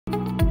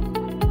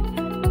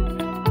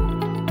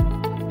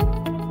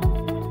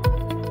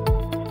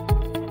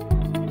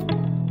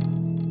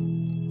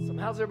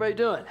How's everybody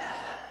doing?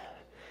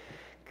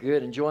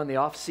 Good. Enjoying the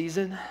off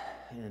season,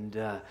 and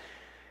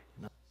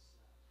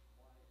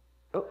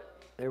oh,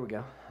 there we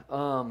go.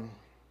 A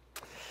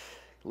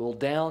little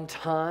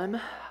downtime.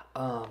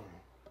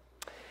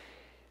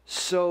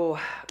 So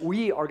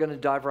we are going to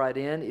dive right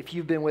in. If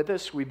you've been with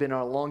us, we've been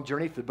on a long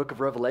journey through the book of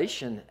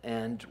Revelation,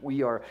 and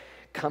we are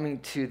coming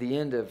to the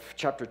end of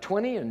chapter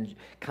 20 and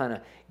kind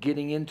of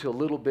getting into a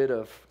little bit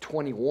of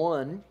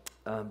 21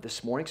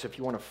 this morning. So if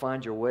you want to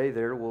find your way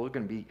there, we're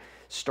going to be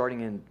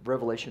starting in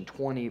Revelation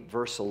 20,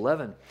 verse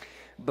 11.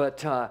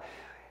 But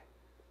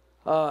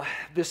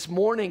this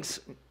morning's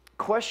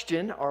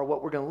question, or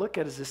what we're going to look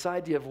at, is this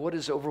idea of what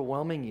is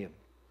overwhelming you.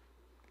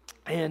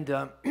 And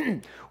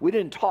we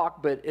didn't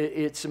talk, but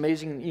it's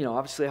amazing,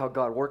 obviously how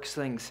God works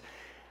things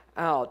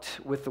out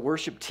with the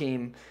worship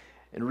team,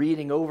 and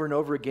reading over and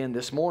over again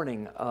this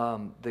morning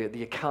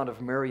the account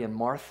of Mary and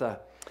Martha.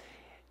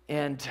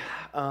 And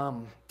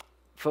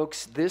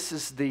folks, this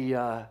is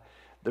the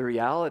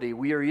reality.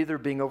 We are either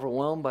being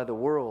overwhelmed by the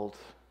world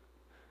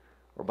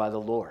or by the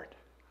Lord.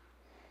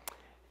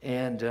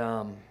 And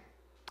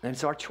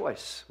it's our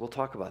choice. We'll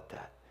talk about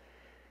that.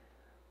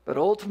 But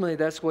ultimately,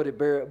 that's what it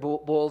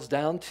boils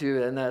down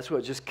to, and that's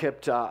what just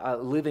kept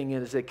living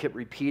in as they kept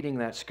repeating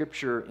that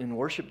scripture in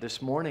worship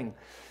this morning,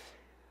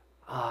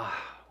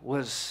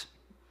 was,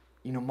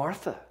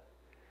 Martha,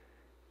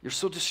 you're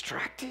so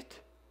distracted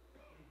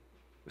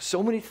with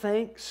so many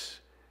things.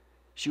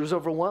 She was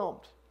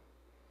overwhelmed.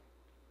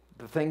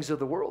 The things of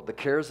the world, the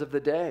cares of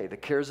the day, the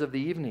cares of the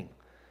evening.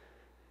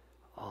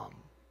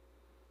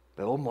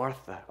 But old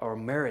Martha, or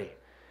Mary,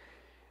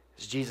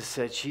 as Jesus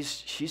said,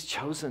 she's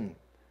chosen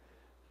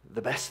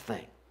the best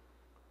thing.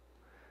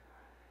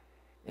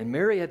 And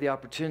Mary had the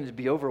opportunity to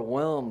be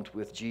overwhelmed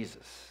with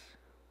Jesus,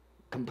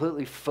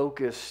 completely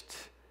focused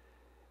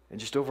and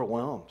just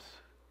overwhelmed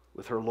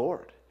with her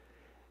Lord.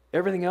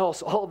 Everything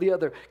else, all the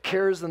other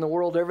cares in the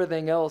world,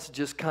 everything else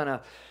just kind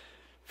of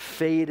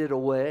faded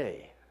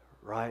away,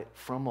 right,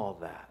 from all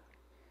that.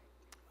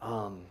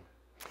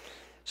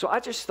 So I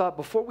just thought,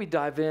 before we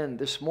dive in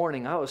this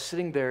morning, I was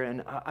sitting there,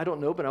 and I don't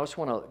know, but I just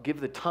want to give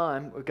the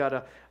time. We've got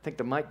I think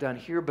the mic down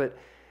here, but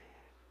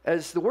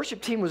as the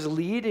worship team was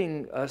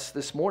leading us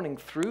this morning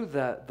through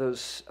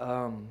those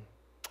over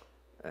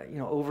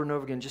and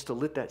over again, just to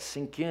let that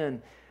sink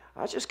in,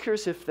 I was just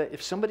curious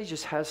if somebody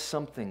just has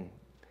something,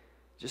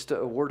 just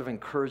a word of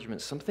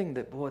encouragement, something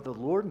that, boy, the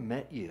Lord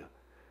met you.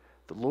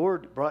 The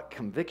Lord brought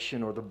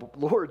conviction, or the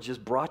Lord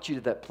just brought you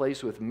to that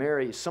place with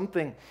Mary,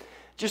 something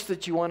just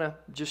that you want to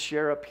just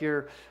share up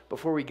here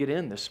before we get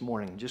in this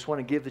morning. Just want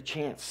to give the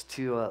chance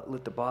to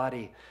let the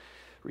body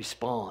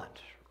respond,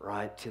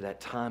 right, to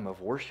that time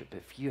of worship.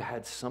 If you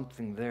had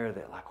something there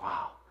that, like,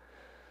 wow,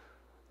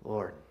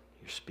 Lord,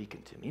 you're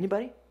speaking to me.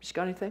 Anybody? Just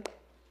got anything?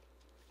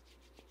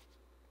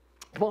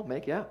 Come on,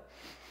 Meg, yeah.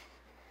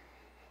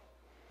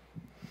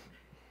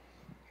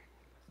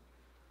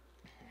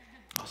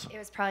 Awesome. It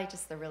was probably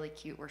just the really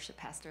cute worship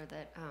pastor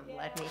that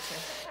led me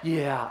to.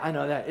 Yeah, I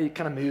know that. It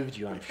kind of moved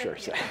you, I'm sure.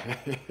 So.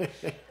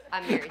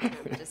 I'm married to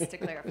him, just to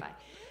clarify.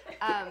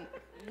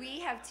 We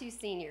have 2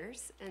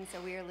 seniors, and so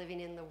we are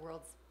living in the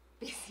world's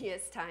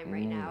busiest time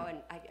right now. And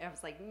I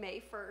was like,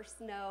 May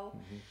 1st, no.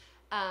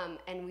 Mm-hmm.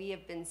 And we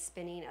have been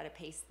spinning at a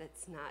pace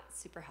that's not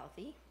super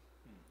healthy.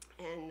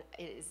 And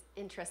it is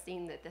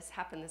interesting that this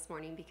happened this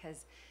morning,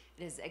 because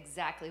it is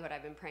exactly what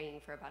I've been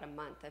praying for about a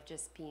month, of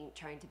just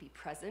trying to be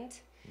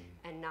present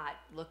and not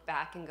look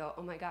back and go,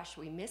 oh my gosh,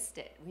 we missed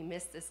it. We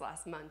missed this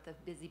last month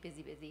of busy,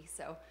 busy, busy.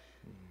 So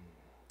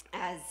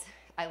as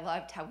I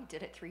loved how we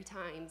did it 3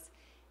 times,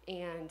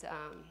 and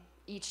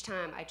each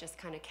time I just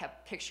kind of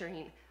kept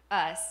picturing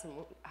us and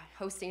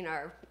hosting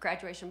our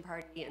graduation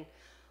party and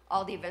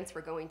all the events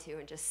we're going to,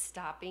 and just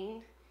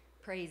stopping,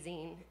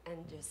 praising,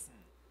 and just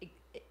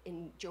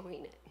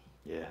enjoying it.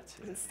 Yeah.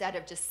 Instead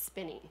of just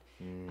spinning,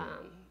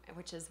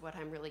 which is what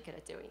I'm really good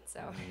at doing.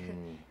 So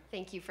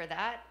thank you for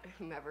that.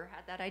 Whomever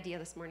had that idea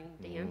this morning,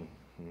 Dan,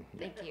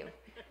 thank you.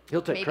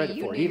 He'll take credit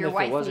for it, even if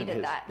it wasn't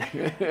his.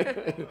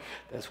 That.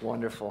 That's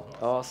wonderful.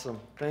 Awesome.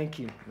 Thank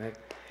you, Mick.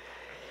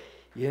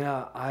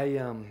 Yeah,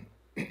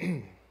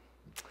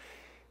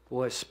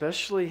 boy,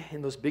 especially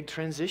in those big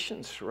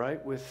transitions,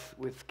 right,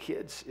 with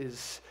kids,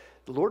 is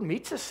the Lord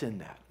meets us in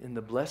that, in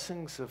the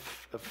blessings of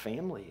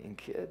family and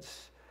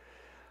kids.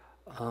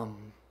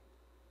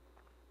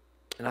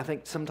 And I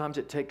think sometimes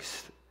it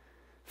takes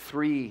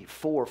 3,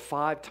 4,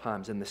 5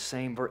 times in the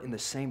same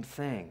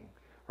thing,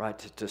 right,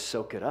 to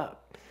soak it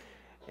up.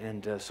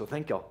 And so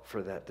thank y'all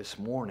for that this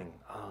morning.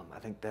 I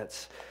think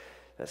that's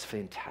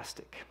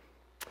fantastic.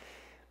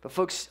 But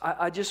folks,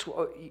 I just,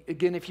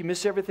 again, if you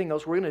miss everything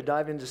else, we're going to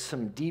dive into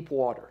some deep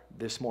water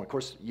this morning. Of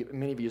course,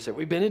 many of you said,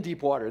 we've been in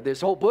deep water. This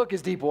whole book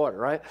is deep water,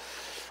 right?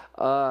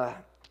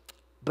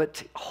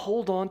 But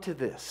hold on to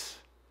this.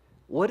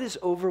 What is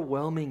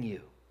overwhelming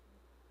you?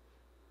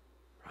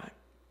 Right?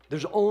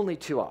 There's only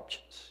 2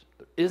 options.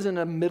 There isn't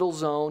a middle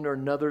zone or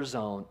another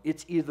zone.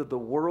 It's either the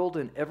world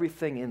and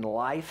everything in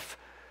life,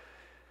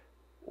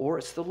 or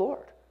it's the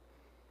Lord.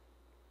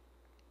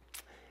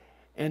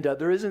 And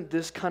there isn't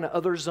this kind of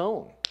other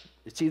zone.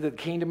 It's either the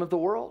kingdom of the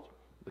world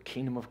or the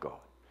kingdom of God.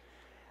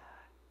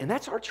 And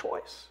that's our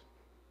choice.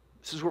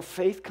 This is where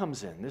faith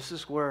comes in. This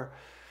is where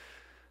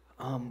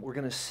we're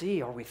going to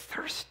see, are we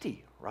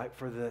thirsty, right,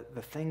 for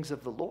the things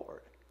of the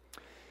Lord?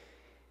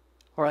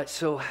 All right,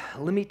 so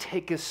let me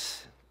take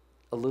us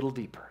a little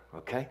deeper,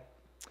 okay?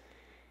 I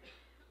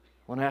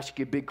want to ask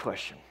you a big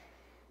question.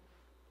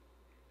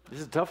 This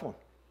is a tough one.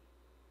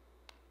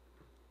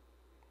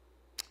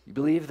 You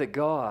believe that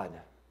God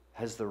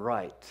has the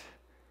right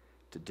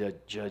to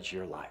judge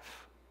your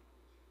life?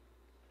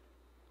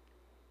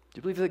 Do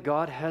you believe that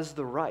God has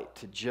the right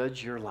to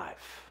judge your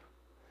life?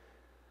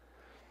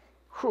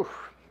 Whew.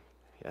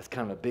 That's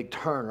kind of a big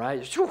turn, right?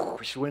 We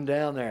just went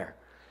down there.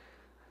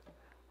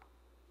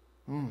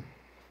 Now,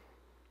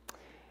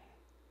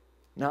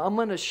 I'm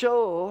going to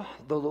show,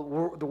 the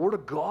Word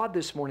of God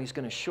this morning is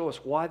going to show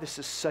us why this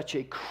is such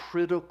a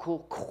critical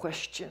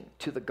question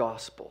to the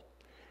gospel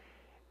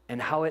and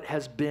how it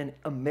has been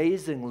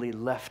amazingly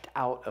left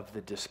out of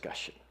the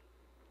discussion,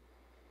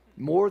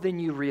 more than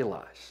you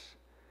realize.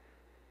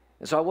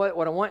 And so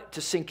what I want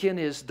to sink in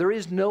is there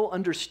is no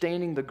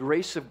understanding the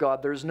grace of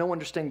God. There is no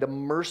understanding the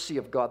mercy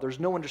of God. There's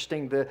no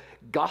understanding the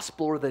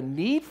gospel or the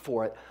need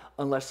for it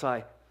unless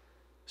I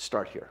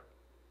start here.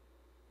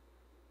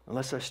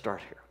 Unless I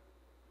start here.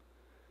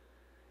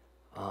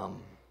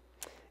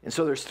 And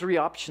so there's three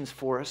options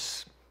for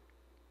us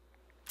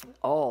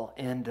all.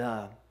 And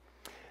the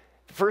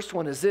first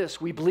one is this.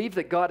 We believe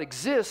that God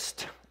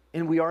exists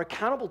and we are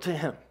accountable to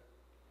him.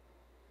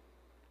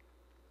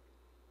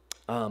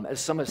 As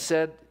some have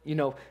said, you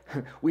know,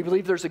 we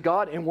believe there's a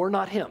God and we're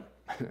not him,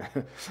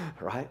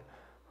 right?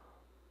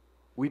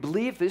 We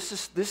believe this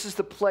is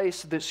the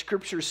place that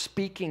Scripture is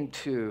speaking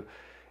to,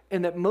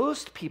 and that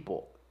most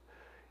people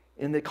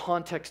in the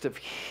context of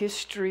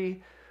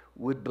history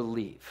would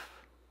believe.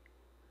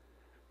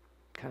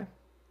 Okay?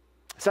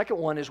 Second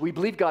one is we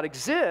believe God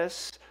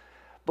exists,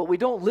 but we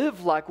don't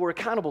live like we're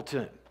accountable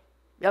to him.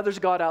 Yeah, there's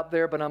a God out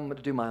there, but I'm going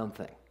to do my own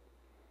thing,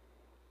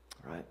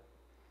 right?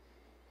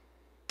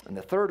 And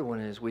the third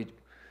one is we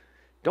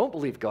don't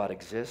believe God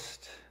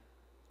exists,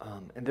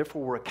 and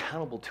therefore we're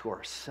accountable to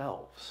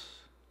ourselves.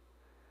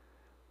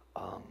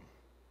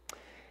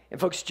 And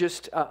folks,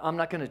 just I'm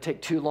not going to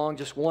take too long.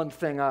 Just one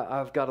thing.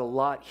 I've got a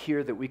lot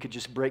here that we could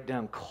just break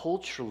down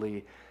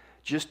culturally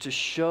just to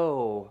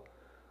show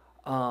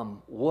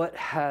what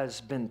has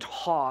been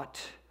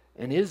taught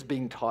and is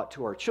being taught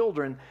to our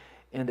children,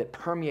 and that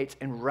permeates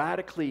and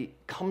radically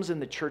comes in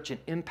the church and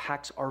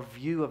impacts our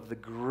view of the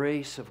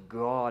grace of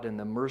God and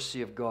the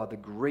mercy of God, the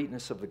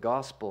greatness of the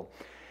gospel.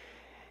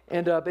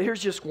 And but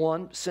here's just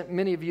one.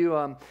 Many of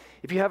you,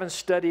 if you haven't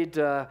studied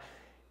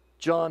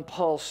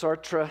Jean-Paul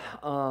Sartre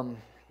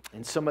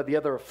and some of the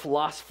other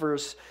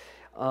philosophers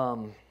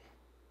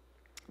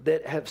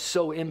that have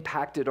so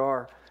impacted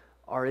our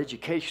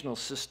educational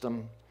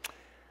system,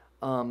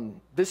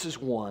 this is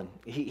one.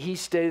 He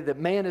stated that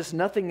man is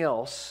nothing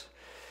else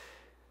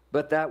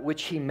but that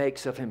which he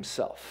makes of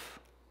himself.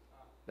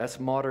 That's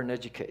modern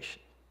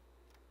education.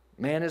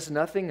 Man is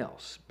nothing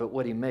else but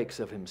what he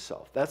makes of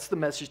himself. That's the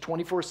message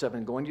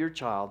 24/7 going to your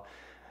child,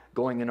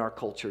 going in our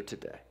culture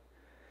today.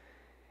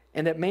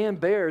 And that man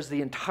bears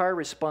the entire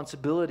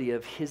responsibility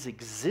of his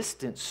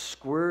existence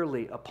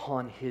squarely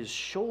upon his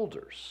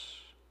shoulders.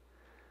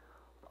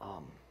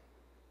 Now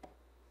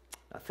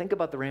think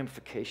about the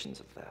ramifications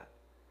of that.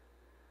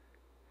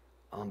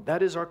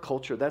 That is our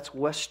culture. That's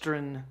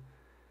Western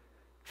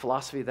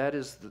philosophy. That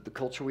is the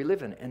culture we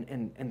live in.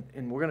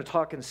 And we're going to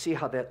talk and see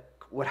how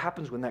what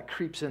happens when that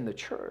creeps in the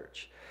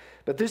church.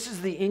 But this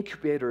is the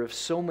incubator of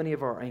so many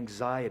of our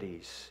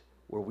anxieties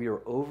where we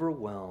are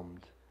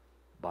overwhelmed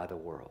by the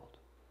world.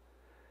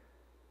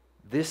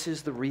 This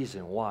is the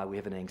reason why we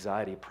have an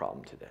anxiety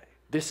problem today.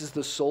 This is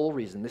the sole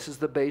reason. This is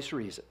the base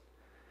reason.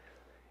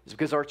 It's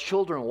because our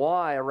children,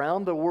 why?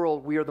 Around the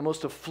world, we are the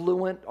most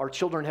affluent. Our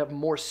children have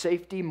more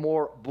safety,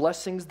 more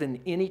blessings than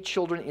any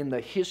children in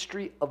the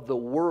history of the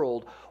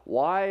world.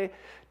 Why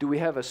do we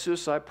have a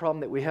suicide problem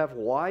that we have?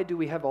 Why do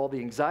we have all the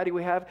anxiety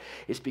we have?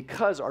 It's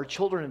because our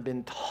children have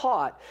been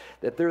taught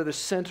that they're the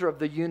center of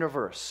the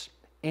universe.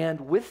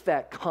 And with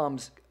that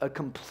comes a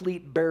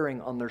complete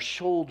bearing on their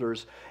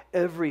shoulders,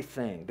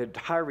 everything, the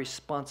entire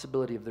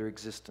responsibility of their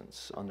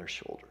existence on their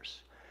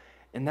shoulders.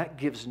 And that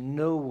gives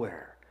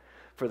nowhere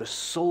for the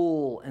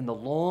soul and the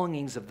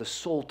longings of the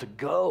soul to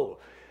go,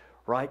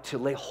 right, to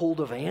lay hold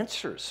of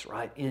answers,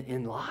 right,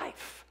 in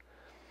life.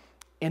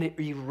 And it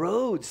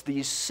erodes the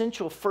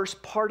essential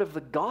first part of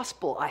the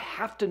gospel. I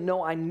have to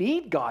know I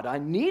need God. I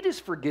need his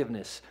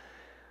forgiveness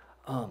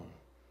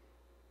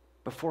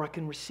before I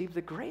can receive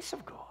the grace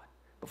of God.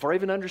 Before I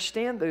even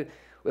understand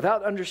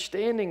without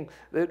understanding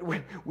that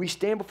we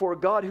stand before a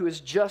God who is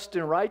just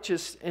and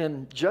righteous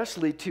and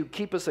justly to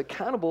keep us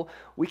accountable,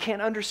 we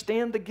can't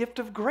understand the gift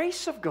of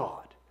grace of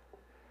God.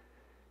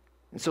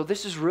 And so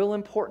this is real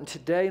important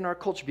today in our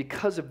culture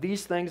because of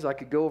these things. I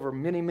could go over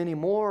many, many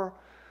more.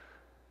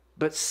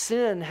 But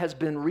sin has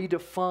been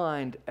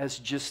redefined as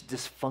just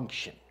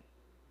dysfunction.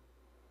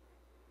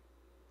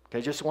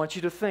 Okay, just want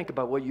you to think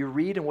about what you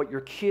read and what your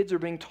kids are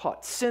being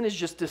taught. Sin is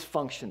just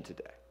dysfunction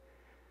today.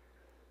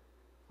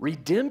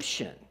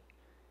 Redemption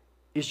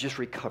is just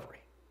recovery.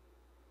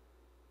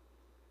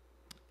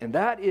 And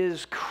that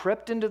is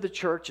crept into the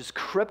church, is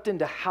crept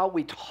into how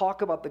we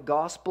talk about the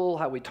gospel,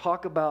 how we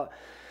talk about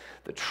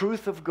the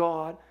truth of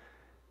God.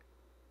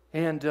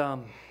 And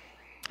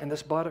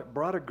this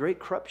brought a great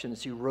corruption.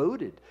 It's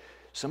eroded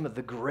some of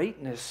the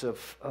greatness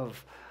of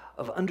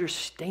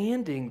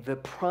understanding the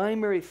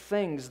primary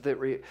things that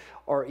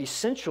are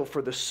essential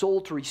for the soul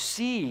to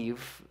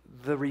receive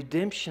the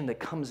redemption that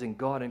comes in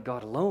God and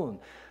God alone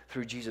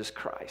through Jesus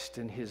Christ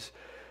and his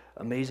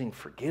amazing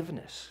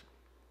forgiveness.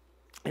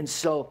 And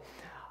so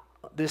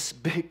this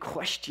big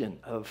question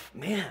of,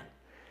 man,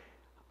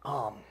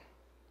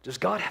 does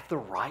God have the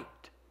right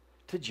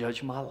to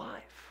judge my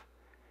life?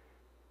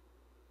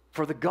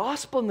 For the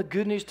gospel and the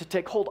good news to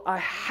take hold, I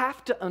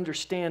have to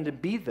understand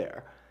and be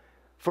there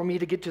for me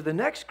to get to the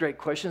next great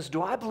question is,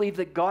 do I believe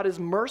that God is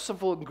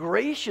merciful,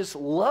 gracious,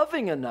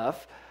 loving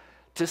enough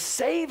to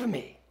save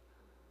me?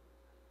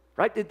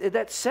 Right?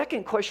 That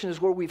second question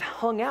is where we've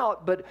hung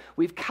out, but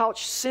we've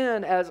couched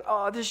sin as,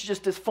 oh, this is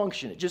just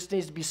dysfunction. It just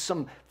needs to be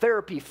some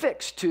therapy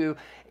fixed to.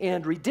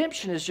 And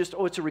redemption is just,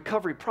 oh, it's a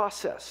recovery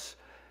process.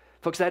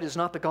 Folks, that is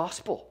not the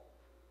gospel.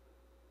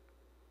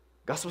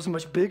 Gospel is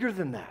much bigger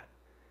than that.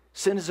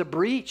 Sin is a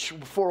breach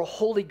before a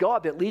holy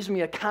God that leaves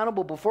me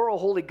accountable before a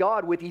holy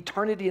God with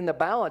eternity in the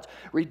balance.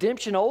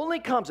 Redemption only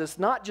comes. It's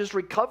not just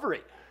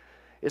recovery.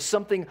 It's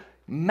something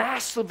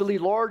massively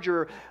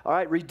larger. All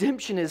right,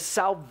 redemption is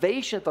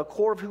salvation at the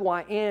core of who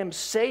I am,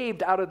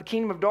 saved out of the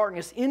kingdom of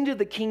darkness into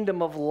the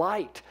kingdom of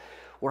light,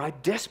 where I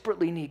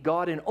desperately need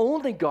God, and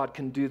only God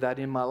can do that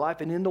in my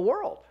life and in the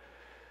world.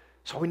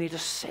 So we need a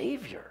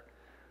Savior,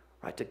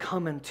 right, to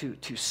come and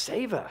to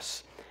save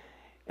us.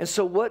 And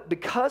so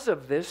because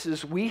of this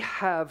is we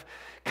have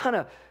kind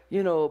of,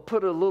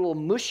 put a little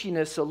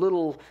mushiness, a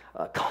little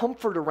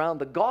comfort around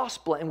the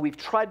gospel, and we've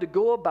tried to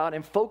go about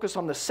and focus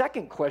on the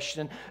second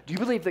question. Do you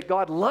believe that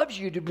God loves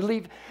you? Do you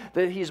believe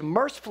that he's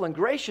merciful and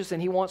gracious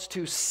and he wants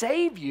to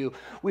save you?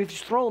 We've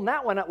thrown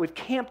that one out. We've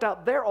camped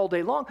out there all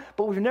day long,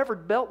 but we've never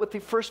dealt with the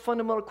first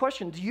fundamental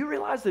question. Do you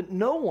realize that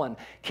no one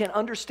can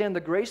understand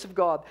the grace of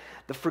God,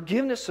 the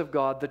forgiveness of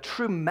God, the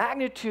true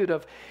magnitude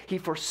of he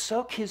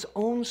forsook his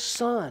own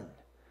son?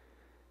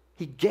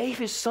 He gave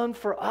his son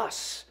for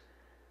us,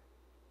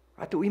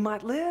 right, that we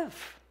might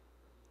live.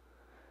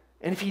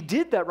 And if he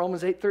did that,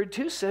 Romans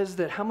 8:32 says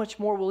that how much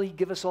more will he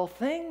give us all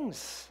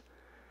things?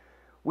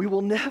 We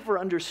will never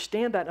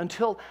understand that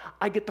until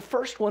I get the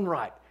first one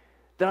right,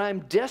 that I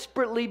am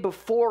desperately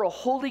before a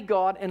holy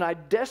God and I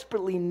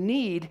desperately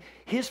need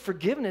his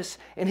forgiveness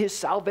and his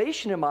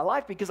salvation in my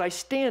life because I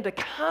stand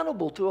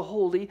accountable to a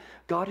holy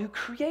God who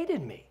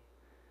created me.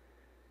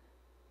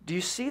 Do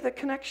you see the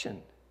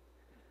connection?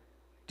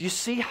 Do you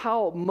see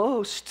how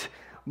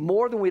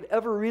more than we'd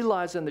ever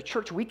realize in the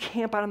church, we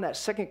camp out on that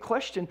second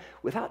question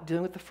without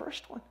dealing with the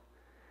first one?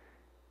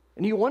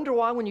 And you wonder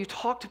why when you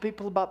talk to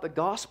people about the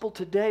gospel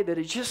today that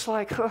it's just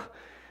like,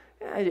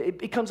 it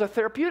becomes a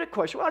therapeutic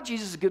question. Well,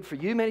 Jesus is good for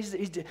you, man.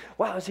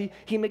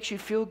 He makes you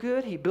feel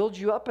good. He builds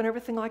you up and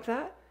everything like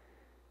that.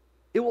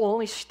 It will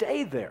only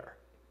stay there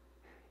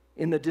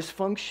in the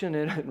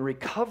dysfunction and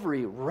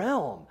recovery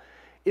realm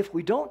if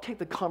we don't take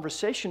the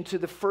conversation to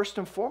the first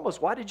and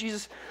foremost. Why did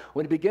Jesus,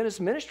 when he began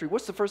his ministry,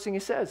 what's the first thing he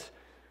says?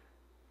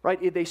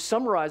 Right?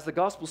 The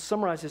gospel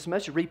summarize his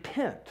message.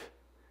 Repent,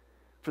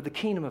 for the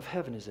kingdom of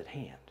heaven is at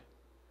hand.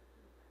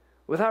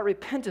 Without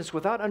repentance,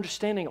 without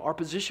understanding our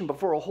position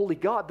before a holy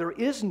God, there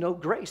is no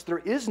grace. There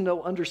is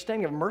no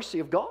understanding of mercy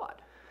of God.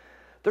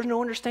 There's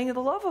no understanding of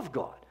the love of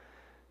God.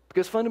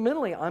 Because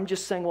fundamentally, I'm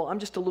just saying, well, I'm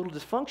just a little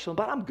dysfunctional,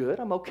 but I'm good,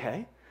 I'm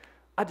okay.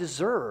 I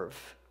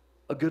deserve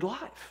a good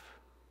life.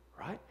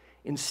 Right?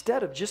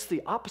 Instead of just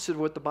the opposite of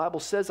what the Bible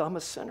says, I'm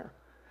a sinner.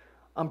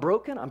 I'm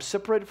broken. I'm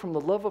separated from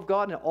the love of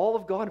God and all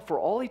of God for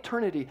all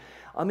eternity.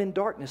 I'm in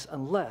darkness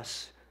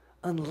unless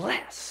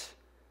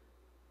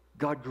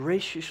God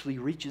graciously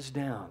reaches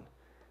down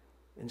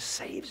and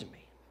saves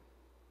me.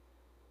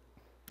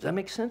 Does that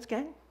make sense,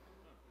 gang?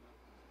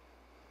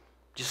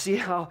 Do you see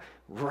how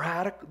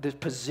radical the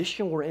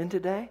position we're in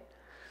today?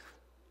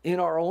 In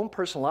our own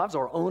personal lives,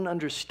 our own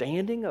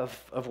understanding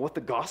of what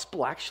the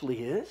gospel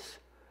actually is?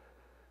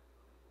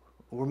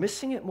 We're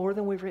missing it more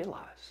than we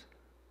realize.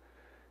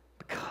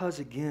 Because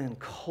again,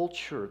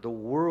 culture, the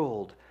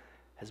world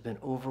has been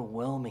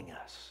overwhelming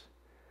us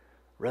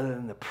rather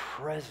than the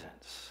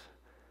presence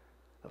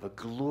of a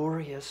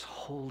glorious,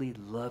 holy,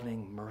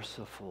 loving,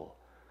 merciful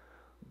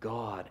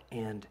God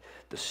and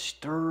the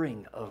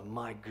stirring of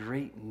my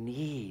great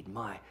need,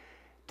 my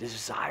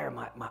desire,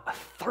 my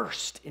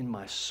thirst in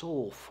my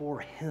soul for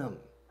him,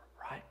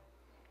 right?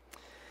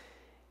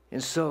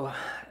 And so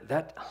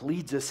that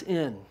leads us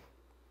in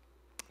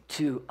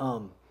to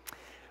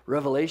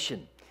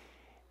Revelation.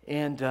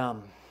 And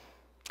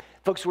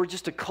folks, we're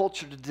just a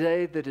culture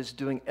today that is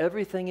doing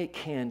everything it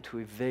can to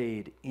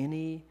evade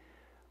any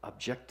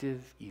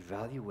objective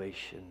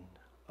evaluation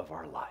of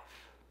our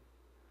life.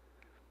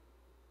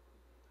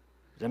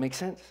 that make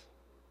sense?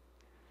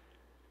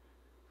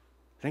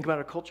 Think about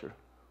our culture.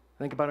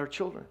 Think about our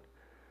children.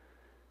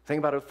 Think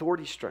about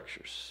authority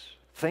structures.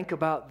 Think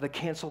about the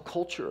cancel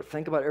culture.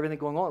 Think about everything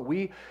going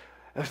on.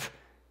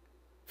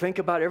 Think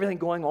about everything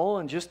going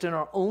on just in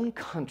our own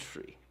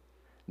country.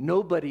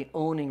 Nobody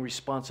owning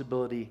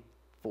responsibility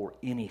for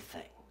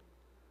anything.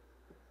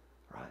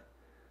 Right?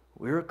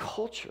 We're a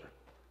culture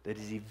that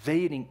is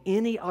evading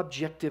any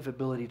objective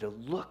ability to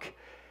look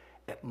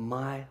at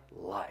my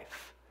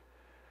life.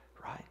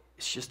 Right?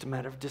 It's just a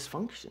matter of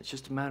dysfunction. It's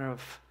just a matter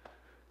of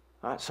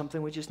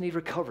something we just need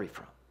recovery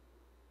from,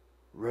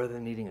 rather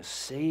than needing a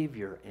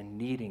Savior and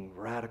needing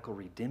radical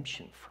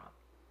redemption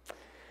from.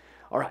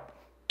 All right,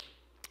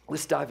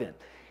 let's dive in.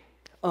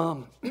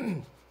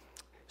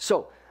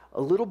 So,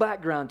 a little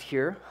background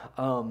here.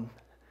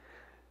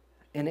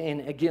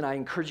 And again, I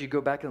encourage you to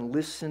go back and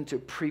listen to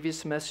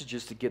previous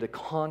messages to get a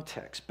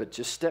context. But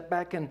just step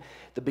back in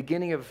the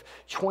beginning of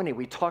 20.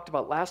 We talked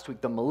about last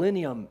week the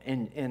millennium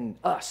and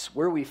us,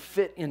 where we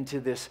fit into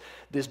this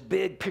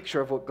big picture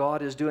of what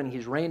God is doing.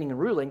 He's reigning and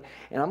ruling.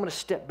 And I'm going to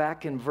step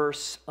back in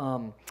verse,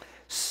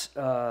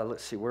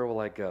 let's see, where will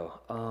I go?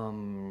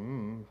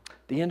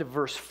 The end of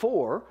verse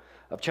 4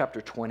 of chapter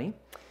 20.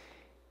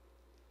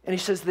 And he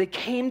says, they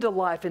came to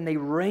life and they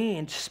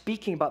reigned,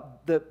 speaking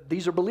about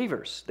these are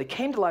believers. They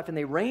came to life and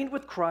they reigned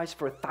with Christ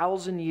for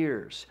 1,000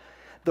 years.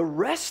 The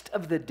rest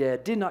of the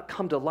dead did not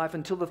come to life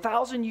until the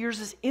 1,000 years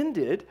is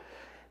ended.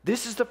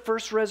 This is the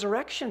first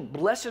resurrection.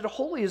 Blessed and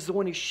holy is the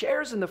one who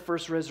shares in the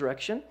first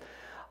resurrection.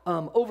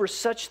 Over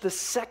such the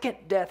second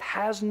death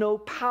has no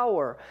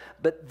power,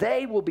 but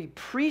they will be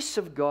priests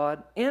of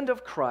God and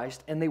of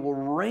Christ, and they will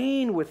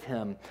reign with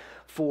him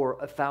for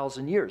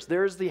 1,000 years.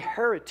 There is the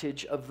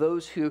heritage of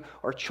those who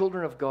are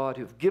children of God,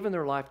 who've given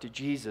their life to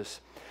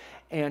Jesus.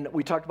 And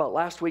we talked about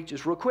last week,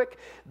 just real quick,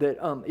 that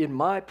in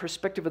my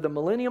perspective of the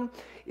millennium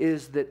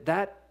is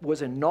that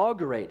was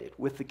inaugurated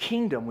with the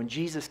kingdom when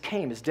Jesus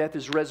came, his death,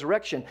 his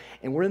resurrection.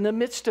 And we're in the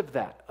midst of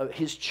that,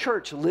 his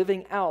church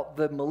living out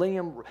the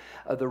millennium,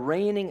 the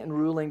reigning and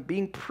ruling,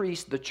 being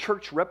priests, the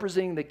church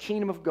representing the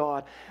kingdom of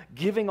God,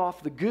 giving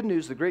off the good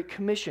news, the Great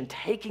Commission,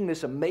 taking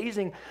this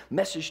amazing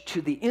message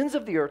to the ends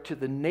of the earth, to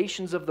the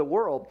nations of the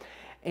world.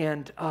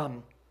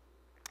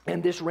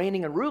 And this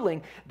reigning and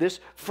ruling, this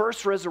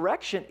first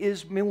resurrection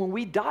is, when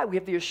we die, we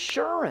have the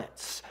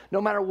assurance, no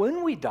matter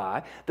when we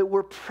die, that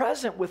we're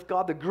present with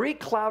God, the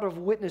great cloud of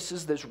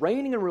witnesses that's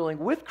reigning and ruling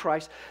with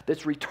Christ,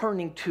 that's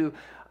returning to,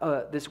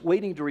 that's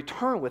waiting to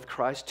return with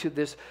Christ to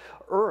this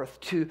earth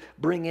to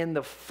bring in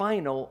the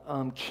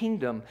final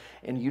kingdom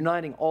and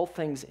uniting all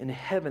things in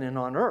heaven and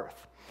on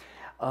earth.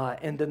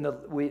 And then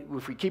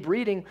if we keep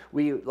reading,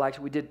 like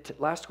we did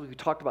last week, we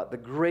talked about the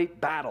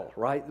great battle,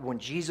 right? When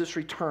Jesus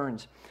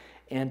returns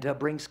and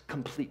brings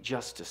complete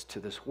justice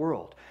to this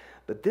world.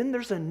 But then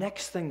there's the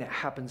next thing that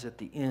happens at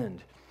the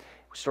end,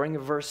 starting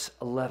in verse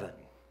 11.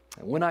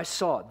 And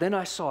then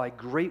I saw a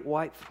great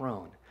white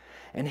throne,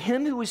 and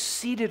him who was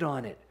seated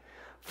on it.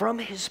 From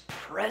his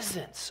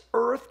presence,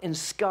 earth and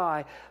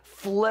sky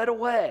fled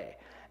away,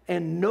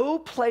 and no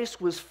place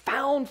was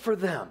found for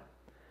them.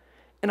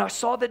 And I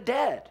saw the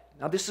dead.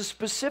 Now, this is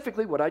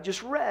specifically what I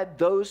just read.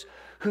 Those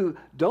who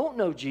don't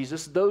know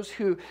Jesus, those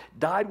who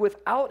died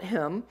without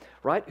him,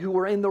 right, who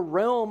were in the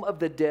realm of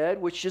the dead,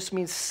 which just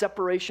means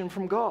separation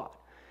from God.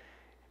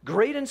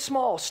 Great and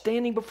small,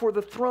 standing before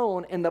the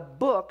throne, and the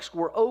books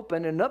were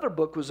open. Another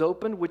book was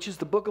opened, which is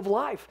the book of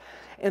life.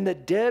 And the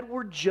dead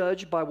were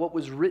judged by what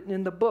was written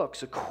in the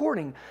books,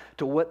 according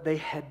to what they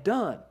had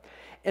done.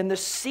 And the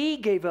sea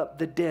gave up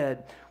the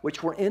dead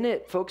which were in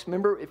it. Folks,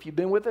 remember, if you've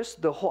been with us,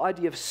 the whole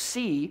idea of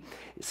sea,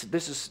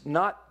 this is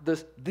not the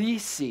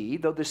sea,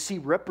 though the sea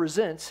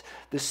represents,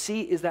 the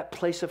sea is that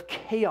place of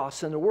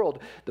chaos in the world.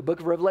 The book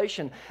of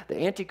Revelation, the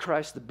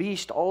Antichrist, the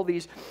beast, all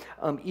these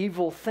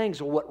evil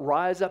things are what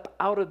rise up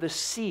out of the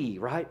sea,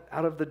 right?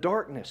 Out of the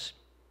darkness.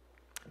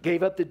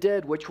 Gave up the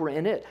dead which were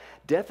in it.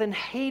 Death and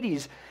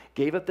Hades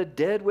gave up the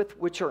dead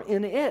which are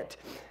in it.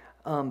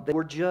 They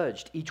were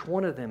judged, each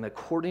one of them,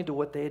 according to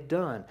what they had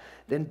done.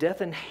 Then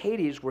death and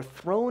Hades were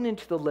thrown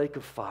into the lake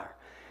of fire.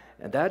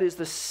 And that is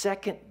the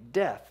second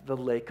death, the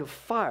lake of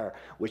fire,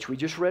 which we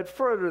just read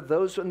further.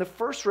 Those in the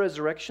first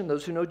resurrection,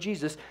 those who know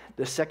Jesus,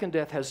 the second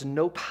death has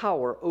no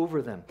power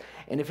over them.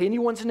 And if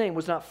anyone's name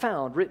was not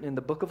found written in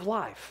the book of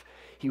life,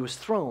 he was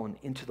thrown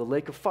into the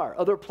lake of fire.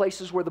 Other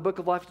places where the book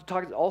of life is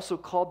talked, also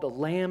called the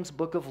Lamb's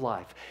book of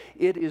life.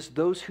 It is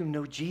those who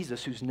know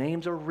Jesus, whose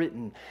names are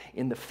written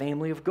in the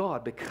family of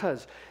God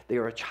because they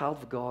are a child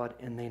of God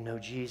and they know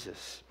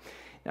Jesus.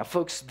 Now,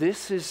 folks,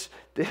 this is,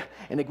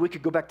 and we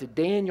could go back to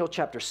Daniel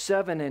chapter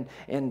 7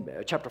 and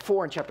chapter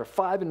 4 and chapter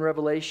 5 in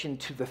Revelation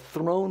to the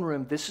throne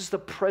room. This is the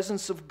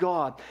presence of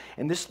God.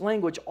 And this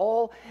language,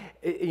 all,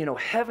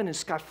 heaven and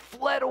sky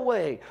fled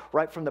away,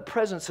 right, from the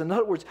presence. In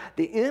other words,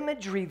 the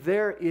imagery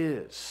there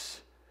is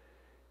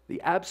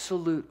the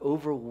absolute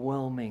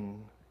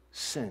overwhelming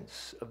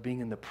sense of being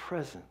in the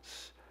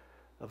presence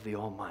of the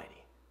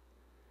Almighty.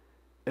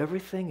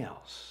 Everything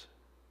else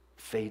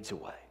fades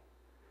away.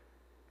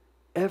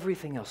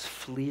 Everything else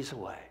flees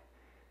away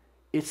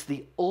It's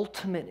the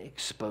ultimate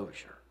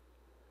exposure,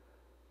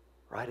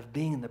 right, of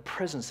being in the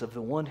presence of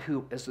the one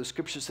who, as the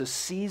scripture says,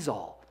 sees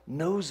all,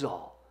 knows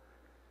all,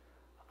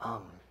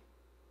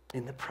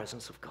 in the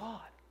presence of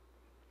God.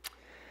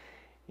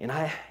 And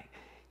I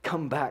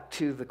come back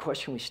to the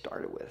question we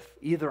started with.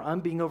 Either I'm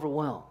being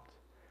overwhelmed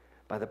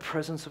by the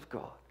presence of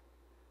God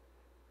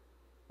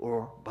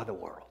or by the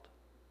world.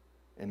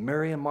 And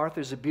Mary and Martha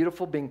is a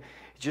beautiful being,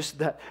 just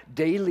that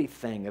daily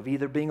thing of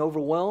either being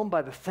overwhelmed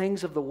by the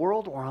things of the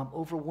world or I'm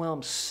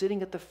overwhelmed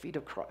sitting at the feet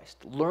of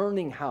Christ,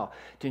 learning how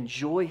to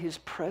enjoy his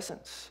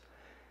presence.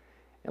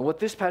 And what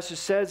this passage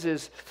says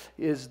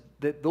is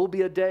that there'll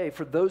be a day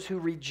for those who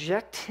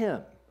reject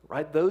him,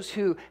 right? Those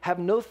who have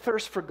no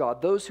thirst for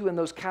God, those who in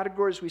those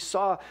categories we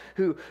saw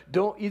who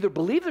don't either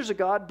believe there's a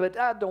God but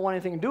don't want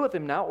anything to do with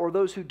him now, or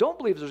those who don't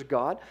believe there's a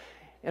God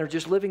and are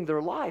just living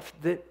their life,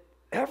 that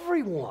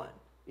everyone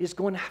is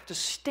going to have to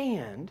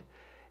stand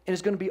and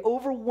is going to be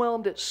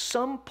overwhelmed at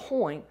some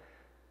point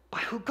by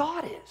who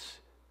God is.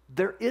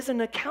 There is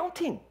an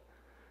accounting.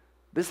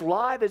 This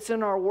lie that's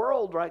in our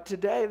world right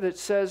today that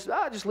says,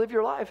 just live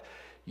your life.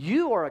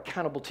 You are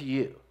accountable to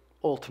you,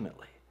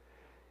 ultimately,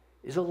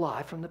 is a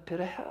lie from the pit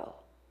of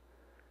hell.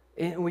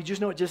 And we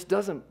just know it just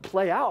doesn't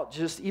play out,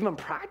 just even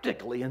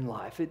practically in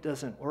life. It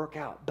doesn't work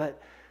out.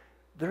 But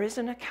there is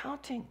an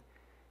accounting.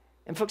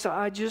 And folks,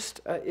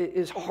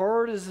 as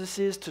hard as this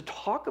is to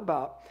talk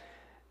about,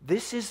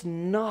 this is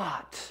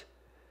not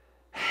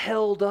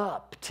held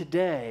up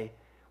today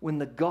when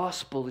the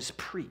gospel is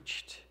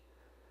preached.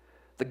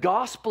 The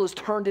gospel is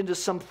turned into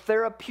some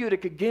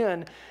therapeutic,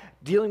 again,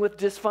 dealing with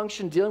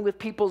dysfunction, dealing with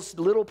people's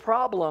little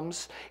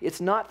problems. It's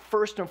not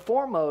first and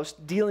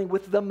foremost dealing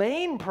with the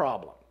main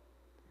problem.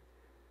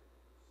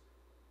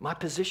 My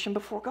position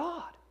before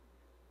God,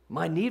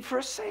 my need for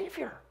a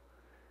Savior.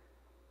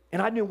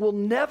 And I knew we'll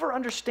never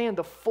understand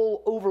the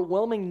full,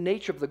 overwhelming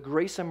nature of the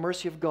grace and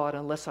mercy of God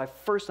unless I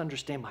first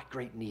understand my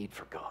great need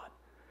for God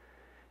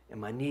and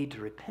my need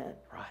to repent,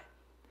 right?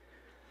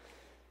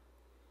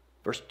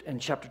 Verse in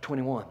chapter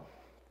 21.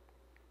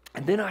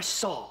 And then I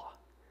saw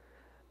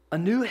a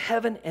new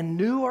heaven and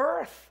new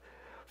earth.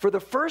 For the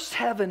first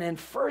heaven and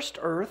first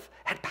earth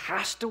had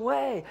passed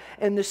away,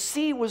 and the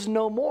sea was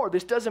no more.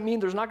 This doesn't mean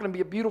there's not going to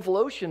be a beautiful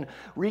ocean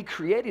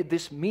recreated.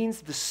 This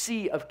means the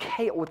sea of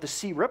chaos, what the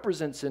sea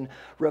represents in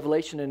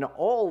Revelation and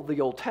all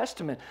the Old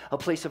Testament, a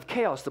place of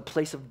chaos, the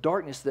place of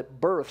darkness that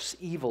births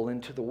evil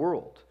into the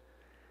world.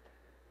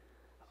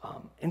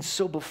 And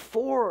so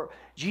before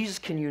Jesus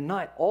can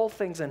unite all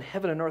things in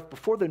heaven and earth,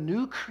 before the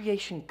new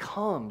creation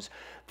comes,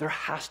 there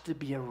has to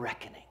be a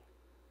reckoning.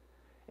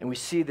 And we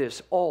see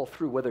this all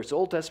through, whether it's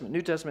Old Testament,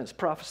 New Testament, it's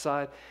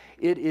prophesied.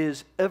 It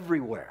is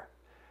everywhere.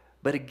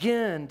 But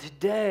again,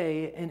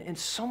 today, and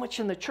so much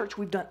in the church,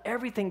 we've done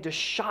everything to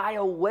shy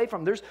away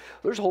from. There's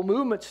whole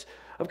movements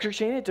of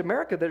Christianity to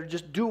America that are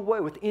just do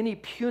away with any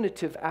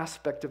punitive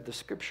aspect of the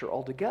scripture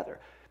altogether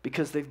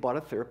because they've bought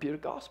a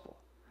therapeutic gospel.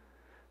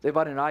 They've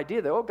bought an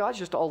idea that, God's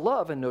just all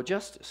love and no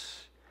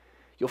justice.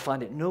 You'll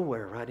find it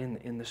nowhere right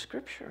in the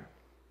scripture.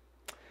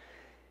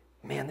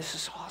 Man, this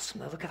is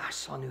awesome. Now look at, I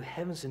saw new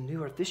heavens and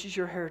new earth. This is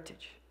your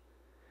heritage.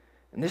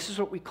 And this is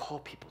what we call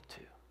people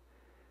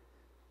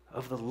to.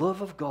 Of the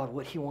love of God,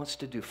 what he wants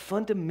to do.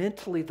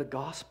 Fundamentally, the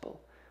gospel.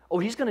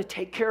 He's going to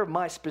take care of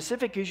my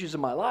specific issues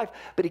in my life,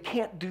 but he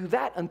can't do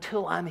that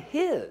until I'm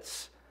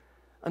his.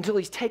 Until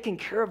he's taken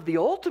care of the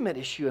ultimate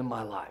issue in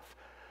my life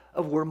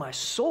of where my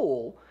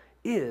soul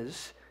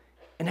is.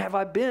 And have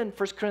I been,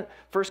 1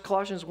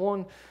 Colossians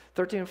 1,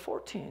 13 and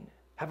 14,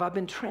 have I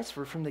been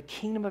transferred from the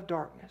kingdom of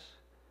darkness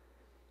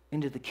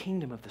into the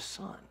kingdom of the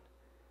Son?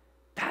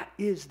 That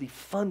is the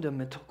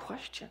fundamental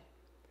question.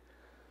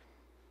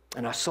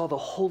 And I saw the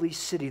holy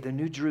city, the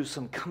new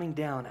Jerusalem, coming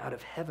down out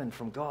of heaven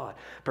from God,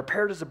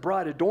 prepared as a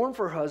bride, adorned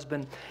for her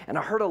husband. And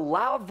I heard a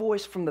loud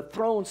voice from the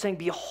throne saying,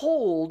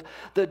 behold,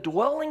 the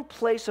dwelling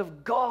place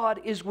of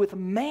God is with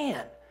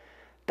man.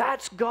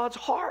 That's God's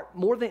heart.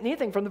 More than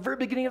anything, from the very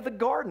beginning of the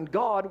garden,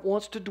 God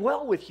wants to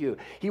dwell with you.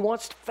 He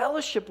wants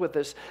fellowship with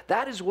us.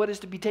 That is what is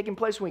to be taking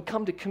place when we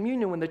come to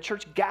communion, when the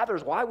church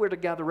gathers. Why we're to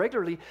gather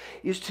regularly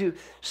is to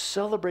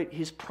celebrate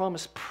his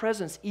promised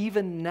presence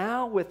even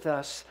now with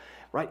us,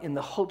 right, in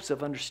the hopes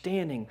of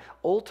understanding.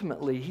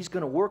 Ultimately, he's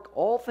going to work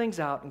all things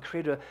out and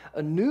create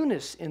a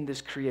newness in this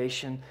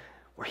creation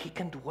where he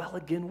can dwell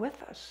again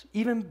with us,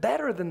 even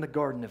better than the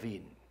Garden of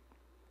Eden.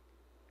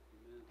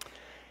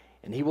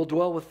 And he will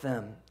dwell with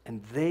them,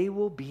 and they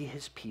will be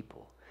his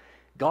people.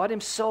 God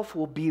himself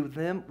will be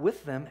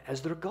with them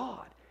as their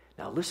God.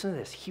 Now listen to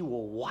this. He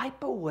will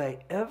wipe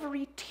away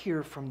every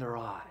tear from their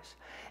eyes,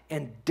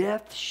 and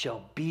death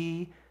shall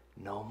be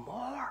no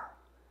more.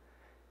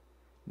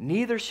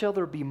 Neither shall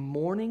there be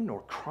mourning,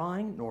 nor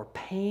crying, nor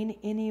pain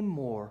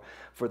anymore,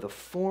 for the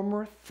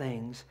former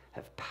things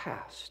have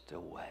passed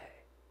away.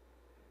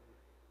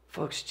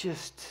 Folks,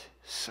 just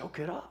soak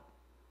it up.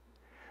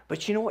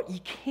 But you know what? You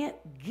can't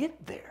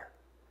get there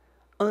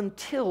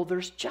until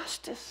there's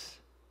justice.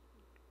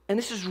 And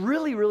this is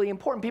really, really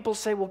important. People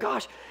say, well,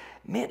 gosh,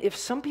 man, if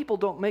some people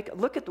don't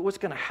look at what's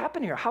going to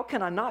happen here. How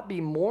can I not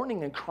be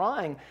mourning and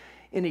crying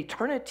in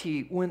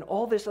eternity when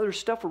all this other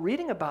stuff we're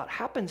reading about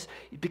happens?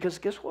 Because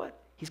guess what?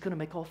 He's going to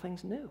make all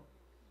things new.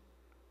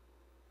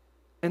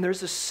 And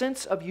there's a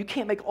sense of you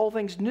can't make all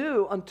things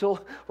new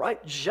until,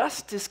 right,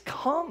 justice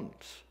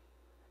comes.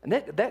 And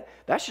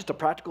that's just a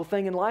practical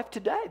thing in life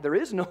today. There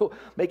is no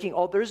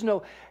there's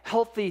no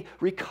healthy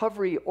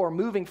recovery or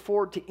moving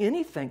forward to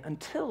anything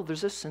until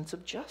there's a sense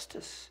of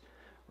justice,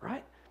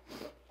 right?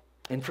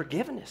 And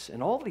forgiveness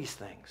and all these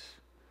things.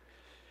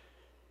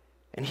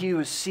 And he who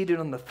was seated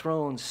on the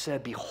throne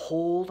said,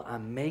 behold,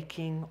 I'm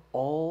making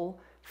all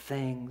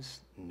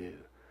things new.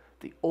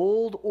 The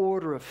old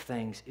order of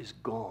things is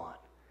gone.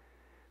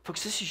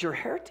 Folks, this is your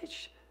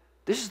heritage.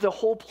 This is the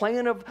whole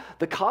plan of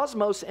the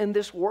cosmos and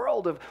this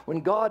world of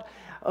when God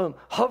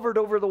hovered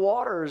over the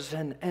waters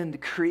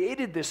and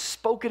created this,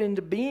 spoke it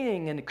into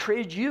being, and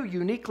created you,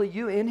 uniquely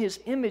you, in his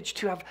image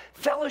to have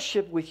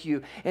fellowship with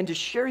you and to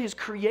share his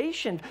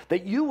creation,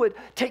 that you would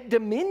take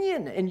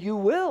dominion, and you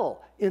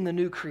will in the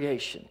new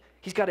creation.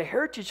 He's got a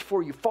heritage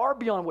for you far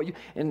beyond what you,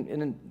 and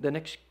in the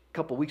next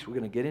couple of weeks we're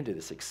going to get into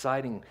this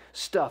exciting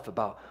stuff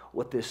about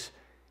what this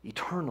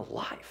eternal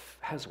life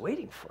has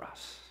waiting for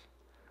us.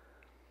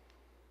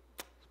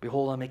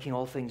 Behold, I'm making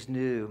all things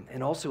new.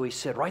 And also he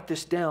said, write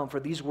this down, for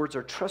these words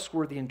are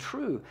trustworthy and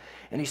true.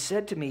 And he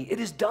said to me, it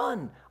is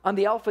done. I'm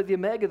the Alpha, the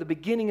Omega, the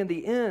beginning and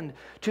the end.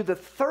 To the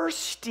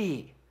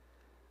thirsty,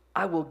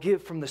 I will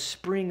give from the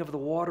spring of the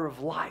water of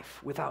life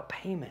without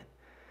payment.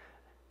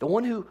 The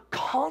one who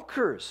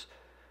conquers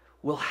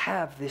will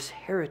have this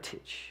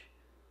heritage.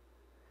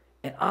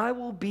 And I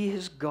will be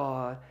his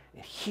God,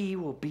 and he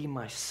will be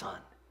my son.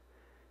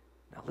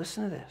 Now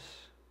listen to this.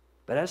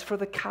 But as for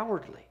the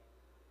cowardly,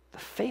 the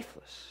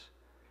faithless,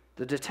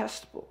 the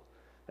detestable,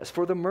 as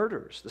for the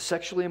murderers, the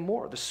sexually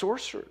immoral, the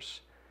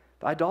sorcerers,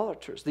 the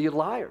idolaters, the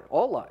liar,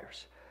 all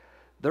liars,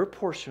 their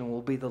portion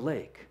will be the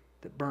lake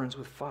that burns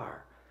with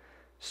fire,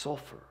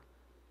 sulfur,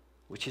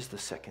 which is the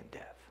second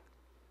death.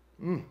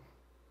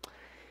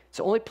 It's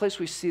the only place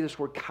we see this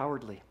word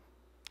cowardly.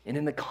 And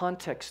in the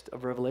context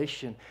of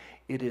Revelation,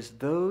 it is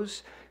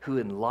those who,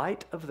 in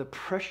light of the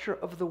pressure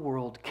of the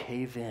world,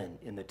 cave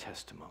in the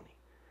testimony.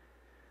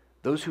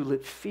 Those who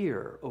let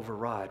fear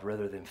override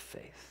rather than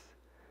faith.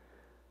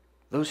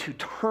 Those who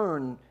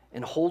turn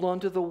and hold on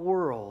to the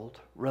world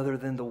rather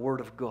than the Word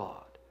of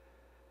God.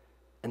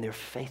 And they're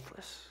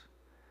faithless.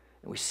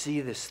 And we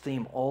see this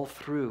theme all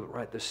through,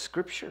 right, the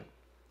Scripture.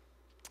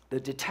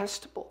 The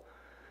detestable.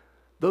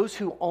 Those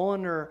who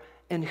honor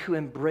and who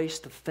embrace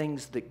the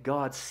things that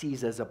God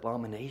sees as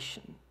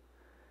abomination.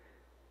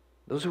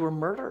 Those who are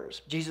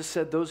murderers. Jesus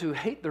said those who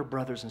hate their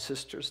brothers and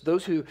sisters.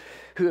 Those who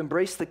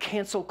embrace the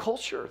cancel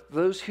culture.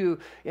 Those who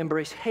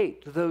embrace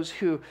hate. Those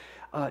who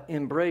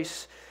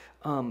embrace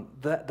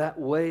that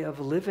way of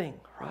living,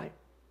 right?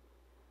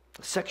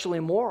 Sexually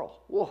immoral.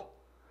 Whoa.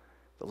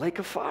 The lake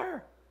of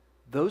fire.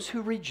 Those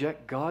who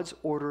reject God's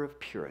order of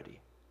purity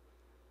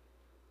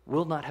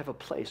will not have a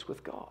place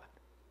with God.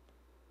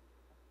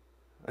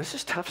 This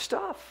is tough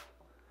stuff.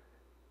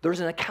 There's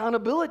an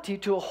accountability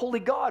to a holy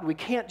God. We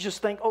can't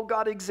just think, oh,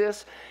 God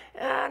exists,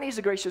 and he's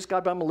a gracious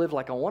God, but I'm going to live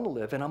like I want to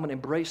live, and I'm going to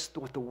embrace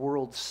what the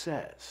world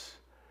says.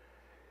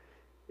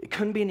 It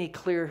couldn't be any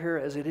clearer here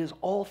as it is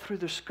all through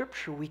the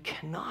Scripture. We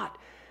cannot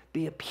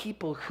be a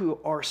people who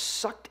are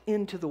sucked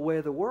into the way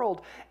of the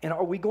world, and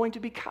are we going to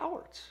be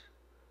cowards?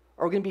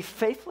 Are we going to be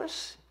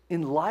faithless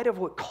in light of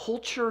what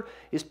culture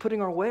is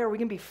putting our way? Are we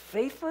going to be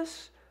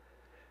faithless?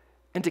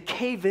 And to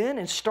cave in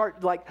and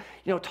start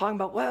talking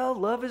about, well,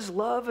 love is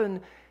love,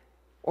 or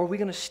are we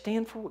going to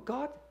stand for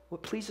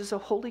what pleases a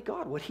holy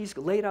God? What he's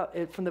laid out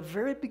from the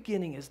very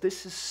beginning is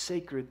this is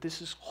sacred,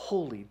 this is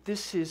holy,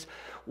 this is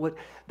what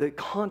the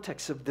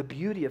context of the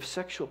beauty of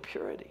sexual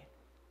purity.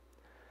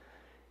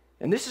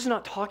 And this is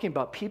not talking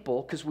about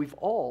people, because we've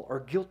all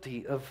are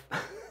guilty of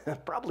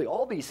probably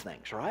all these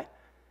things, right?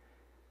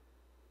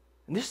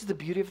 And this is the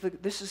beauty of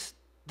this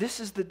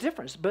is the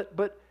difference.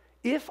 But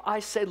if I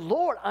say,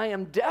 Lord, I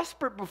am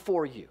desperate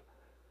before you,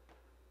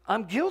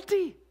 I'm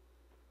guilty.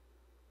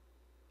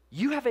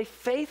 You have a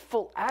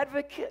faithful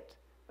advocate,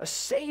 a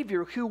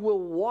Savior who will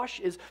wash,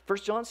 as 1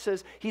 John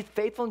says, he's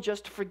faithful and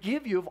just to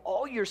forgive you of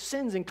all your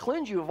sins and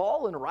cleanse you of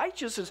all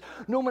unrighteousness,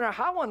 no matter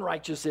how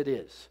unrighteous it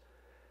is.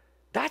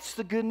 That's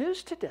the good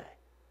news today.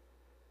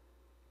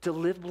 To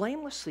live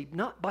blamelessly,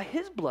 not by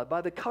his blood,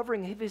 by the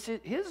covering of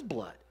his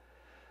blood,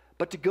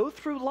 but to go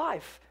through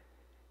life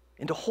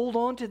and to hold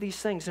on to these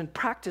things and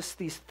practice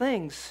these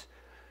things.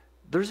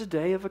 There's a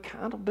day of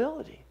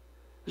accountability.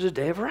 There's a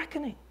day of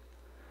reckoning.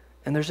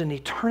 And there's an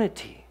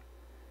eternity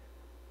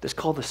that's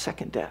called the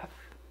second death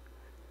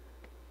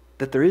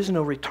that there is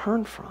no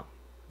return from.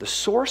 The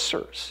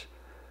sorcerers.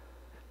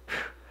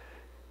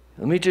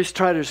 Let me just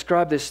try to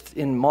describe this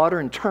in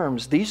modern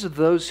terms. These are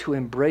those who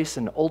embrace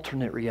an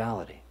alternate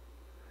reality.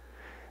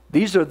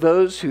 These are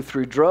those who,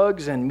 through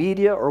drugs and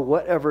media or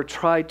whatever,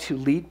 try to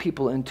lead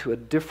people into a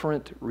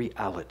different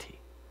reality.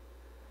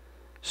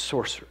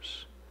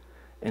 Sorcerers.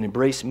 And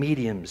embrace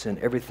mediums and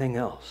everything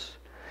else.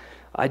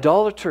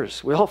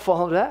 Idolaters, we all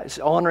fall into that. It's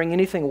honoring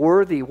anything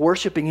worthy,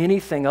 worshiping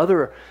anything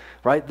other,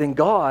 right, than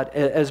God,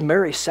 as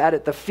Mary sat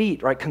at the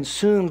feet, right,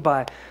 consumed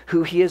by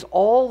who he is.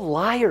 All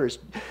liars.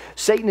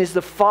 Satan is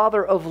the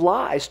father of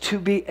lies. To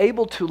be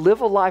able to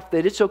live a life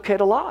that it's okay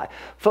to lie.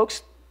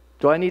 Folks,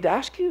 do I need to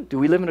ask you, do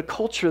we live in a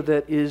culture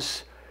that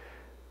is,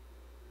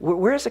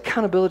 where has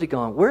accountability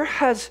gone? Where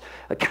has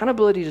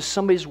accountability to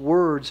somebody's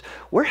words,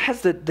 where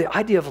has the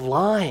idea of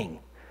lying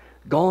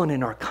gone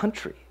in our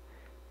country?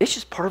 It's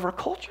just part of our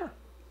culture.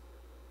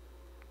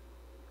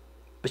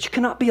 But you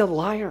cannot be a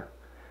liar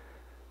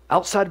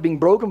outside of being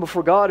broken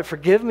before God and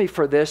forgive me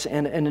for this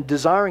and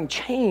desiring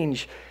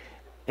change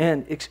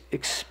and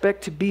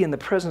expect to be in the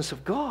presence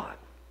of God.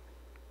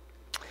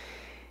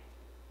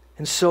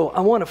 And so I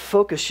want to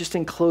focus just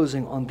in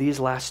closing on these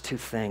last two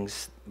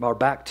things, or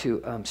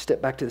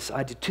step back to this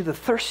idea. To the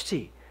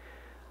thirsty,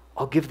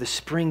 I'll give the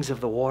springs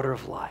of the water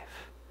of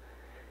life.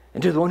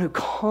 And to the one who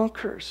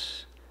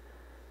conquers,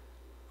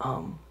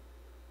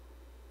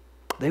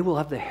 they will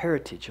have the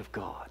heritage of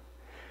God.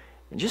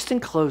 And just in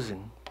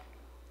closing,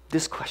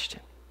 this question.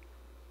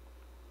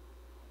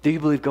 Do you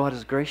believe God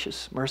is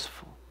gracious,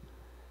 merciful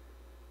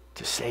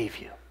to save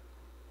you?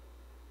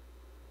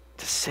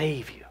 To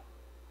save you.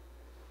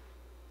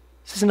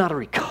 This is not a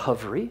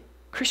recovery.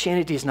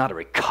 Christianity is not a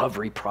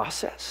recovery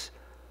process.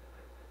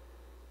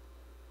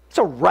 It's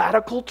a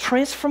radical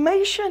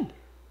transformation.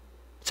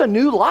 It's a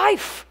new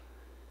life.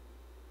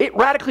 It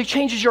radically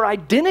changes your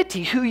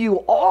identity, who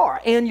you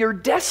are, and your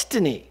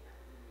destiny.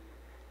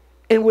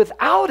 And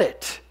without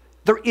it,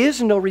 there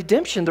is no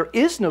redemption. There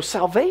is no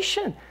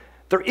salvation.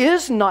 There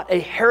is not a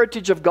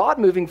heritage of God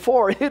moving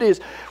forward. It is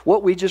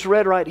what we just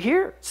read right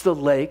here. It's the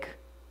lake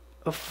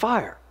of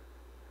fire.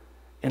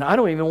 And I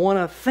don't even want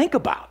to think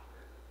about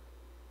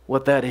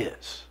what that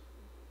is.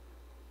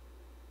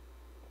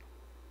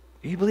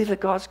 Do you believe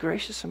that God's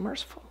gracious and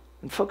merciful?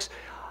 And folks,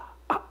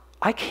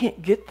 I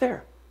can't get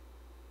there.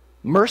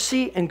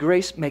 Mercy and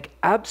grace make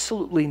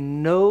absolutely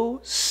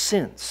no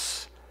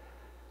sense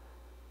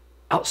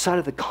outside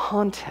of the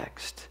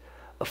context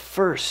of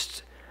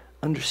first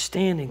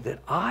understanding that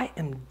I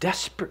am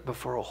desperate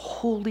before a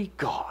holy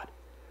God.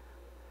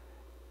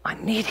 I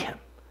need him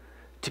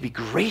to be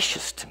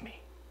gracious to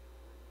me.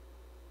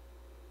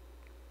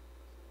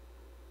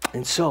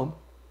 And so,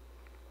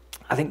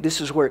 I think this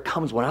is where it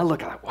comes when I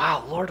look at it.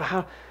 Wow, Lord,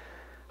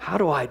 how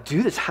do I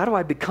do this? How do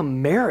I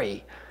become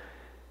Mary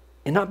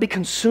and not be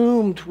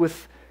consumed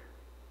with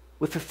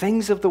the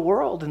things of the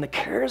world and the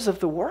cares of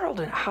the world?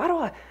 And how do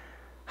I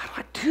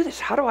do this?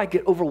 How do I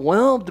get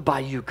overwhelmed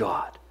by you,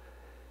 God?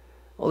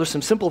 Well, there's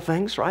some simple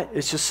things, right?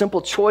 It's just simple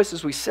choice,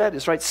 as we said.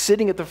 It's right,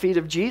 sitting at the feet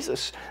of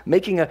Jesus,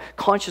 making a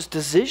conscious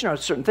decision on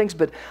certain things.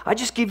 But I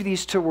just give you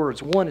these two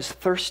words. One is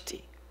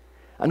thirsty.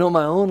 I know in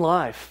my own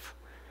life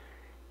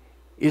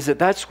is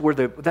that's where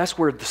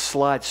the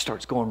slide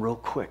starts going real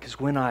quick, is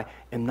when I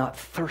am not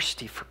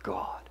thirsty for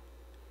God.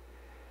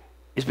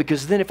 Is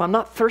because then if I'm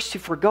not thirsty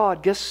for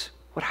God, guess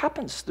what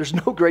happens? There's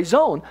no gray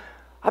zone.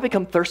 I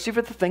become thirsty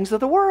for the things of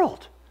the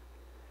world.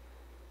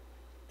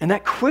 And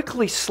that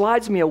quickly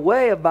slides me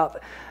away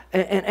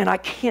and I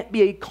can't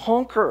be a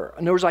conqueror.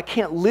 In other words, I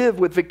can't live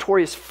with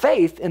victorious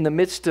faith in the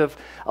midst of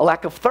a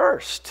lack of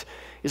thirst.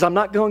 Is I'm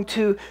not going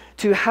to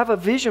have a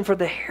vision for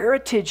the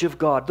heritage of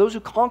God. Those who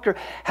conquer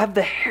have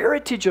the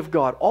heritage of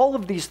God. All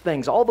of these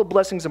things, all the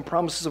blessings and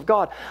promises of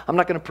God. I'm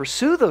not going to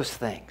pursue those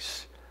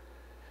things.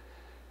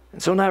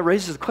 And so now it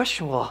raises the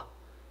question, well,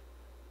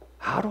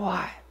 how do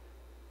I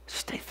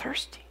stay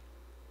thirsty?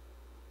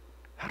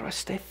 How do I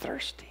stay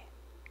thirsty?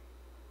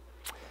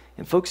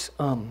 And folks,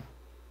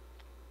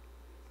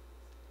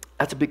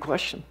 that's a big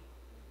question.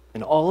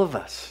 And all of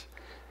us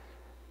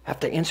have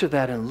to answer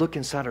that and look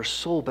inside our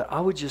soul. But I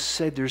would just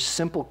say there's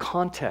simple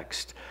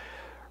context,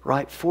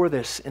 right, for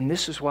this. And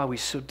this is why we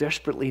so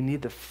desperately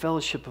need the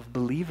fellowship of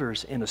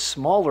believers in a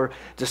smaller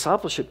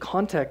discipleship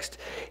context,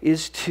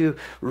 is to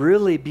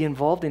really be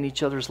involved in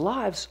each other's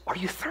lives. Are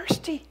you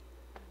thirsty?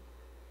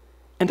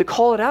 And to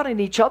call it out in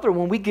each other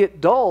when we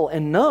get dull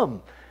and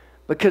numb.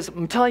 Because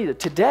I'm telling you,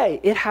 today,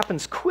 it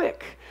happens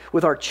quick.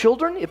 With our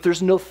children, if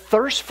there's no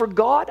thirst for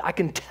God, I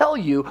can tell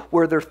you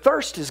where their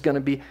thirst is going to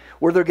be,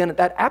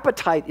 that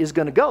appetite is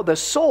going to go. The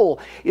soul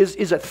is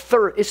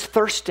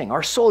thirsting.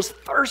 Our soul is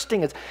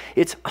thirsting.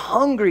 It's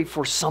hungry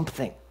for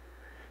something.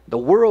 The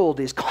world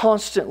is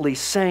constantly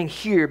saying,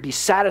 here, be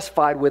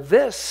satisfied with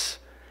this.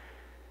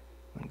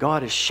 And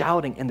God is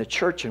shouting in the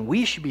church, and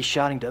we should be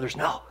shouting to others,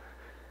 no,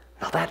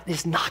 that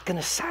is not going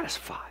to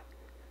satisfy.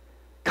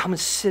 Come and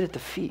sit at the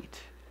feet,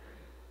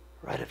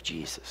 right, of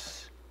Jesus.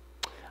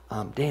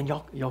 Dan,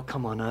 y'all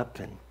come on up,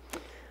 and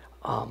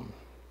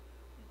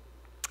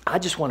I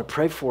just want to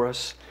pray for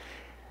us.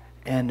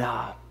 And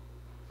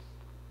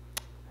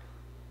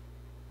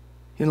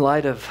in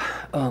light of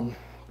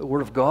the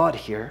Word of God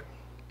here,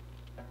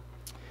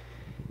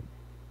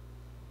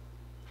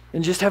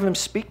 and just have Him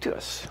speak to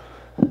us.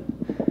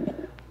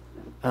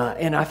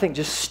 And I think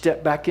just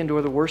step back into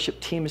where the worship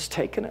team has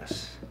taken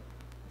us.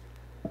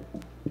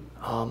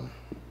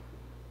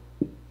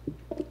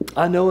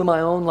 I know in my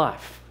own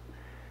life,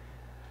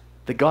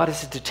 that God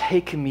has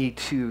taken me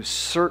to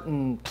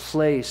certain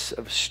place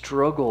of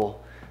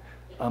struggle,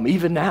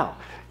 even now,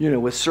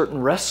 with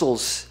certain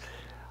wrestles,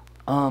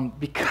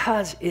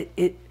 because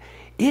it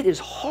is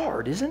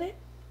hard, isn't it?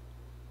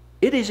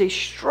 It is a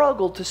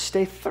struggle to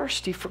stay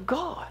thirsty for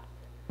God.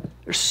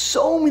 There's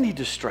so many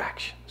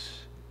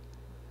distractions.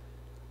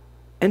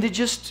 And to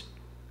just,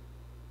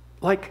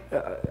 I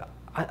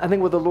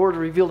think what the Lord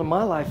revealed in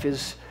my life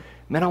is,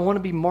 man, I want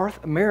to be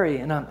Mary,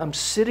 and I'm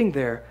sitting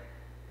there.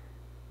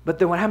 But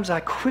then what happens,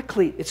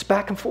 it's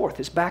back and forth.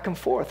 It's back and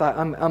forth.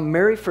 I'm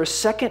Mary for a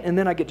second, and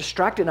then I get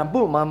distracted,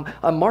 and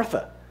I'm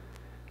Martha.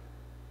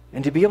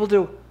 And to be able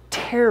to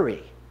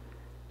tarry,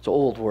 it's an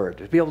old word,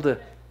 to be able to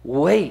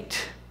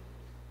wait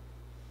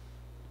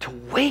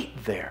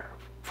there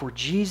for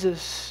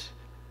Jesus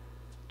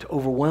to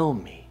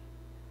overwhelm me.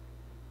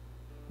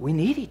 We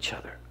need each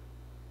other.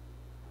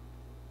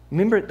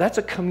 Remember, that's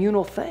a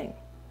communal thing.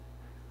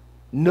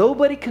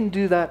 Nobody can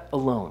do that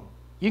alone.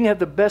 You can have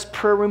the best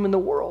prayer room in the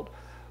world,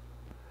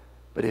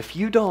 but if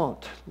you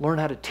don't learn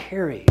how to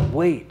tarry,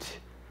 wait,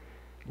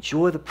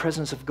 enjoy the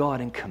presence of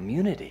God in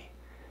community,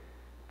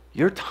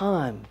 your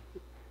time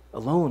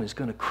alone is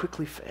going to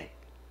quickly fade.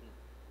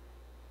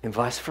 And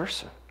vice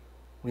versa.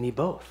 We need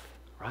both,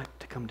 right,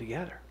 to come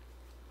together.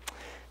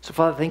 So,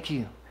 Father, thank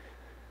you,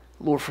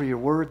 Lord, for your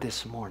word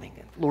this morning.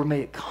 And Lord,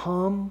 may it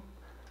come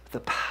with the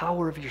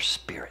power of your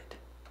Spirit,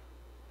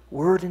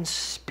 word and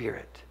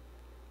spirit.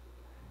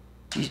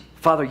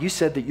 Father, you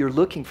said that you're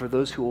looking for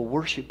those who will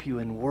worship you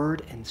in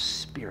word and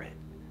spirit.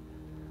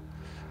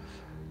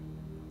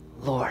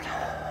 Lord,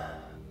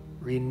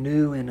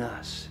 renew in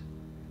us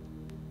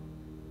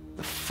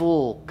the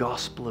full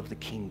gospel of the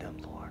kingdom,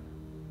 Lord.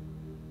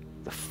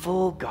 The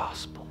full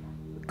gospel,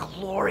 the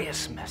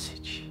glorious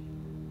message.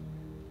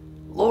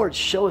 Lord,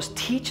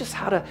 teach us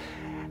how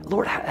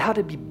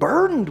to be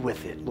burdened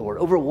with it, Lord,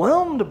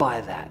 overwhelmed by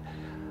that.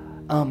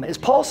 As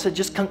Paul said,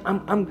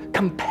 I'm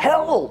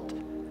compelled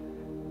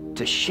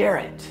to share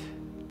it.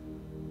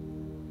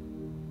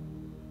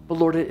 But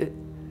Lord,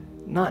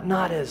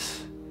 not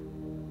as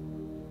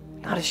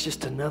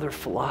just another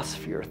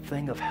philosophy or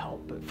thing of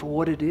help, but for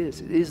what it is.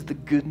 It is the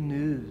good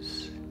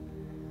news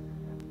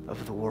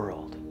of the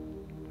world,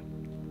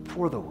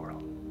 for the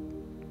world.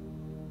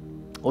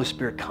 Holy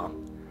Spirit, come.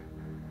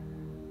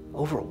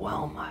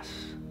 Overwhelm us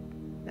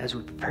as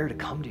we prepare to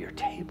come to your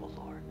table,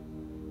 Lord.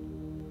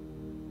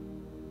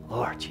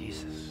 Lord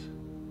Jesus,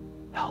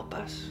 help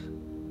us.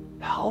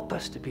 Help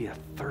us to be a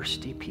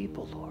thirsty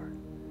people, Lord,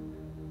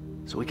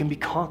 so we can be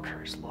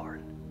conquerors, Lord.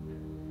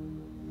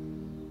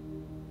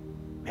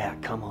 Yeah,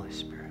 come, Holy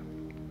Spirit.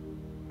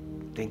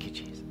 Thank you,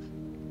 Jesus.